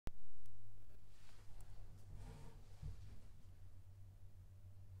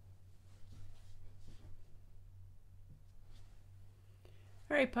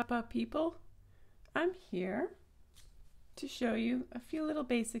Alright, Pop-Up people, I'm here to show you a few little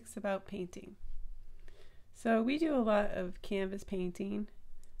basics about painting. So we do a lot of canvas painting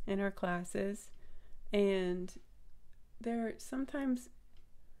in our classes, and there are sometimes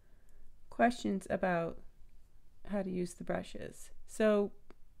questions about how to use the brushes. So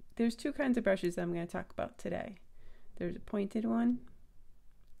there's two kinds of brushes I'm going to talk about today. There's a pointed one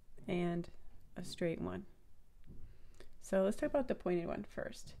and a straight one. So let's talk about the pointed one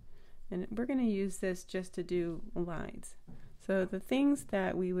first. And we're going to use this just to do lines. So the things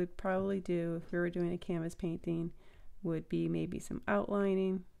that we would probably do if we were doing a canvas painting would be maybe some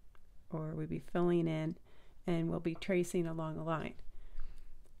outlining, or we'd be filling in, and we'll be tracing along a line.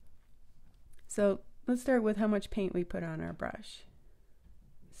 So let's start with how much paint we put on our brush.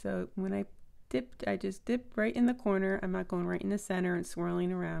 So when I just dip right in the corner. I'm not going right in the center and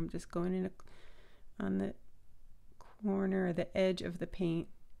swirling around. I'm just going in on the corner or the edge of the paint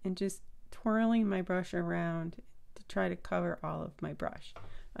and just twirling my brush around to try to cover all of my brush.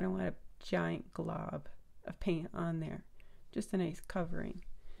 I don't want a giant glob of paint on there, just a nice covering.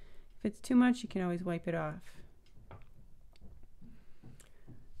 If it's too much, you can always wipe it off.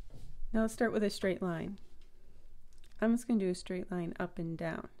 Now let's start with a straight line. I'm just going to do a straight line up and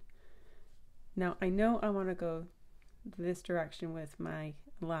down. Now I know I want to go this direction with my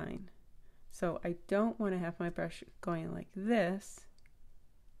line, so I don't want to have my brush going like this,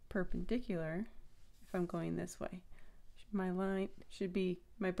 perpendicular. If I'm going this way, my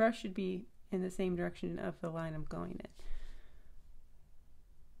brush should be in the same direction of the line I'm going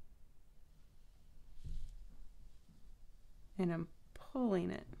in. And I'm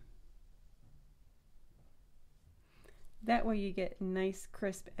pulling it. That way you get nice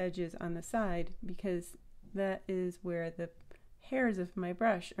crisp edges on the side, because that is where the hairs of my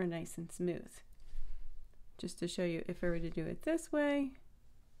brush are nice and smooth. Just to show you, if I were to do it this way,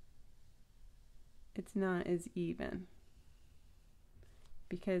 it's not as even,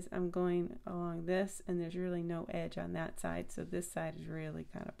 because I'm going along this and there's really no edge on that side, so this side is really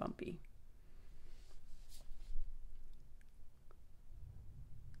kind of bumpy.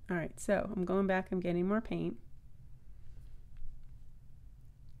 Alright, so I'm going back, I'm getting more paint.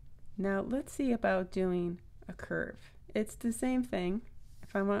 Now let's see about doing a curve. It's the same thing.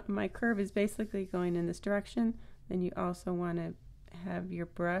 If I want my curve is basically going in this direction, then you also want to have your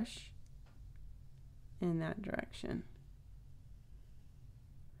brush in that direction.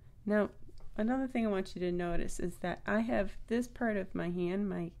 Now another thing I want you to notice is that I have this part of my hand,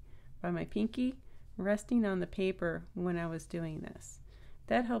 by my pinky, resting on the paper when I was doing this.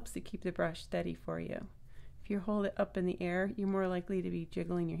 That helps to keep the brush steady for you. If you hold it up in the air, you're more likely to be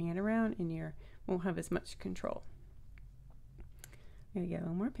jiggling your hand around and you won't have as much control. I'm going to get a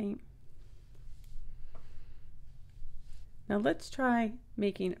little more paint. Now let's try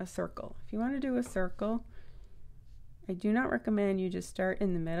making a circle. If you want to do a circle, I do not recommend you just start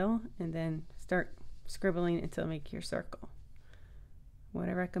in the middle and then start scribbling until you make your circle. What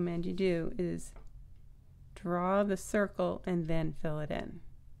I recommend you do is draw the circle and then fill it in.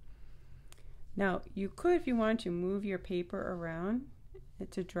 Now you could, if you want to, move your paper around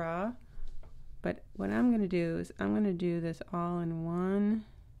to draw, but what I'm going to do is I'm going to do this all in one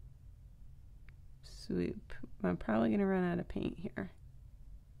swoop. I'm probably going to run out of paint here.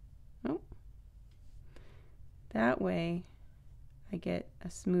 Oh. That way I get a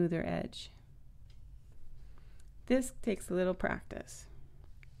smoother edge. This takes a little practice.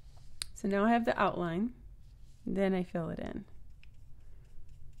 So now I have the outline, then I fill it in.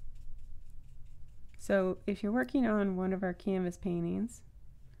 So if you're working on one of our canvas paintings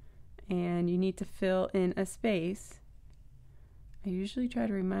and you need to fill in a space, I usually try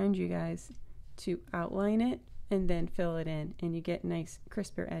to remind you guys to outline it and then fill it in, and you get nice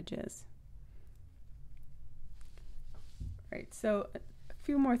crisper edges. Alright, so a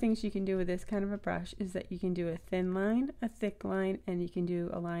few more things you can do with this kind of a brush is that you can do a thin line, a thick line, and you can do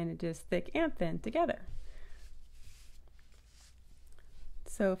a line that is thick and thin together.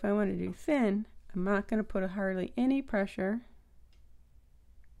 So if I want to do thin, I'm not going to put hardly any pressure,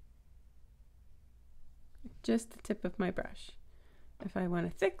 just the tip of my brush. If I want a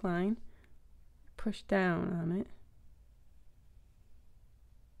thick line, push down on it,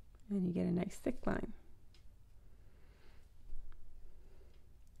 and you get a nice thick line.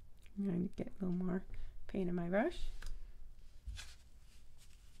 I'm going to get a little more paint in my brush.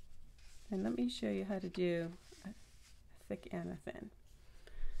 And let me show you how to do a thick and a thin.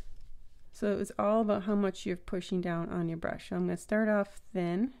 So it was all about how much you're pushing down on your brush. So I'm going to start off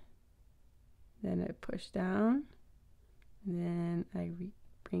thin, then I push down, and then I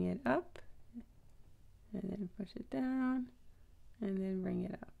bring it up, and then push it down, and then bring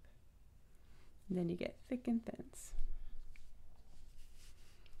it up. And then you get thick and thins.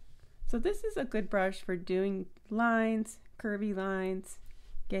 So this is a good brush for doing lines, curvy lines,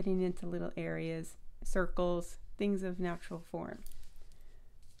 getting into little areas, circles, things of natural form.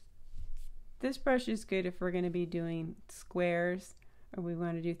 This brush is good if we're going to be doing squares or we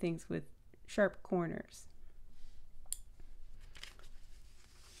want to do things with sharp corners.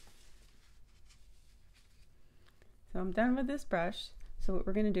 So I'm done with this brush. So what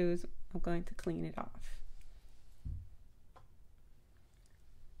we're going to do is I'm going to clean it off.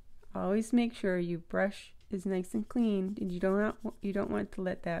 Always make sure your brush is nice and clean, and you don't want to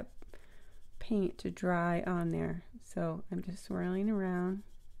let that paint to dry on there. So I'm just swirling around.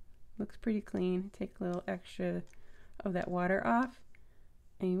 Looks pretty clean. Take a little extra of that water off,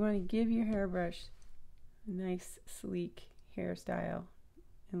 and you want to give your hairbrush a nice sleek hairstyle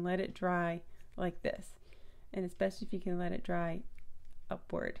and let it dry like this. And it's best if you can let it dry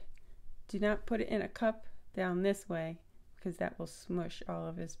upward. Do not put it in a cup down this way because that will smush all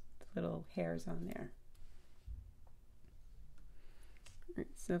of his little hairs on there. Right,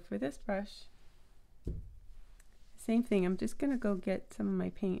 so for this brush, same thing. I'm just going to go get some of my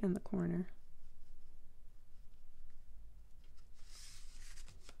paint in the corner.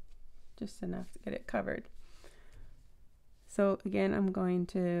 Just enough to get it covered. So again, I'm going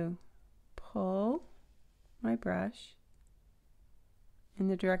to pull my brush in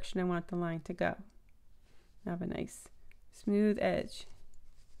the direction I want the line to go. I have a nice smooth edge.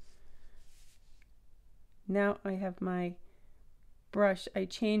 Now I have my brush. I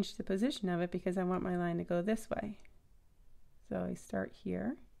changed the position of it because I want my line to go this way. So I start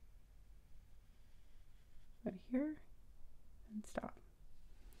here, go here, and stop.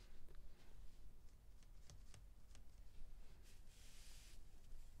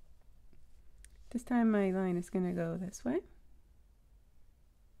 This time my line is going to go this way.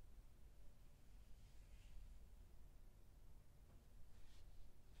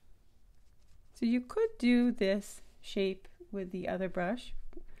 So you could do this shape with the other brush,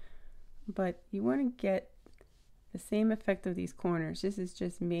 but you want to get the same effect of these corners. This is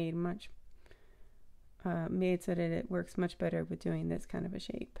just made made so that it works much better with doing this kind of a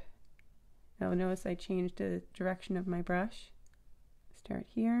shape. Now notice I changed the direction of my brush. Start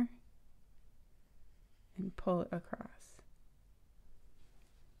here and pull it across.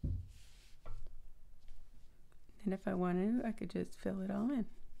 And if I wanted to, I could just fill it all in.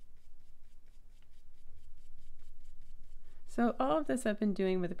 So all of this I've been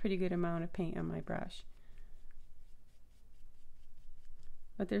doing with a pretty good amount of paint on my brush.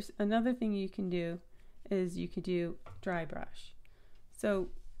 But there's another thing you can do, is you could do dry brush. So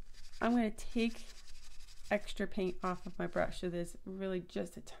I'm going to take extra paint off of my brush. So there's really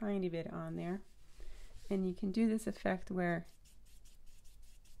just a tiny bit on there. And you can do this effect where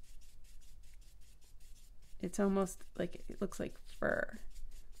it's almost like it looks like fur.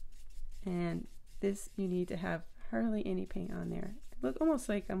 And this, you need to have hardly any paint on there. Look almost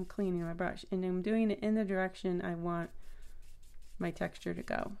like I'm cleaning my brush, and I'm doing it in the direction I want my texture to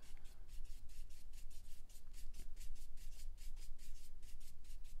go.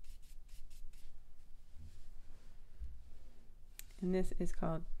 And this is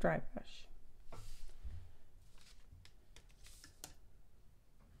called dry brush.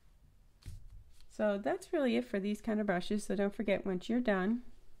 So that's really it for these kind of brushes. So don't forget, once you're done,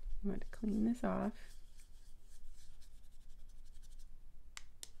 you want to clean this off.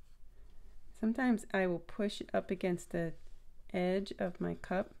 Sometimes I will push it up against the edge of my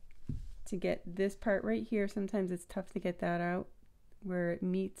cup to get this part right here. Sometimes it's tough to get that out where it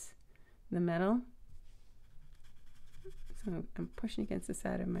meets the metal. So I'm pushing against the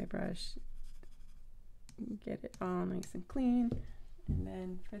side of my brush, get it all nice and clean. And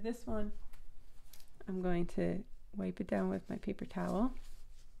then for this one, I'm going to wipe it down with my paper towel,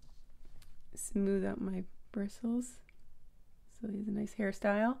 smooth out my bristles so there's a nice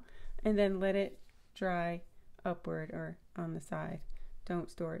hairstyle, and then let it dry upward or on the side.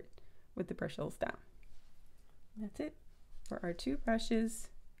 Don't store it with the bristles down. That's it for our two brushes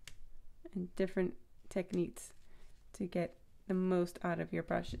and different techniques to get the most out of your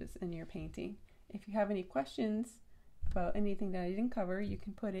brushes and your painting. If you have any questions about anything that I didn't cover, you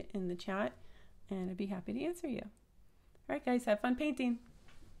can put it in the chat and I'd be happy to answer you. All right guys, have fun painting.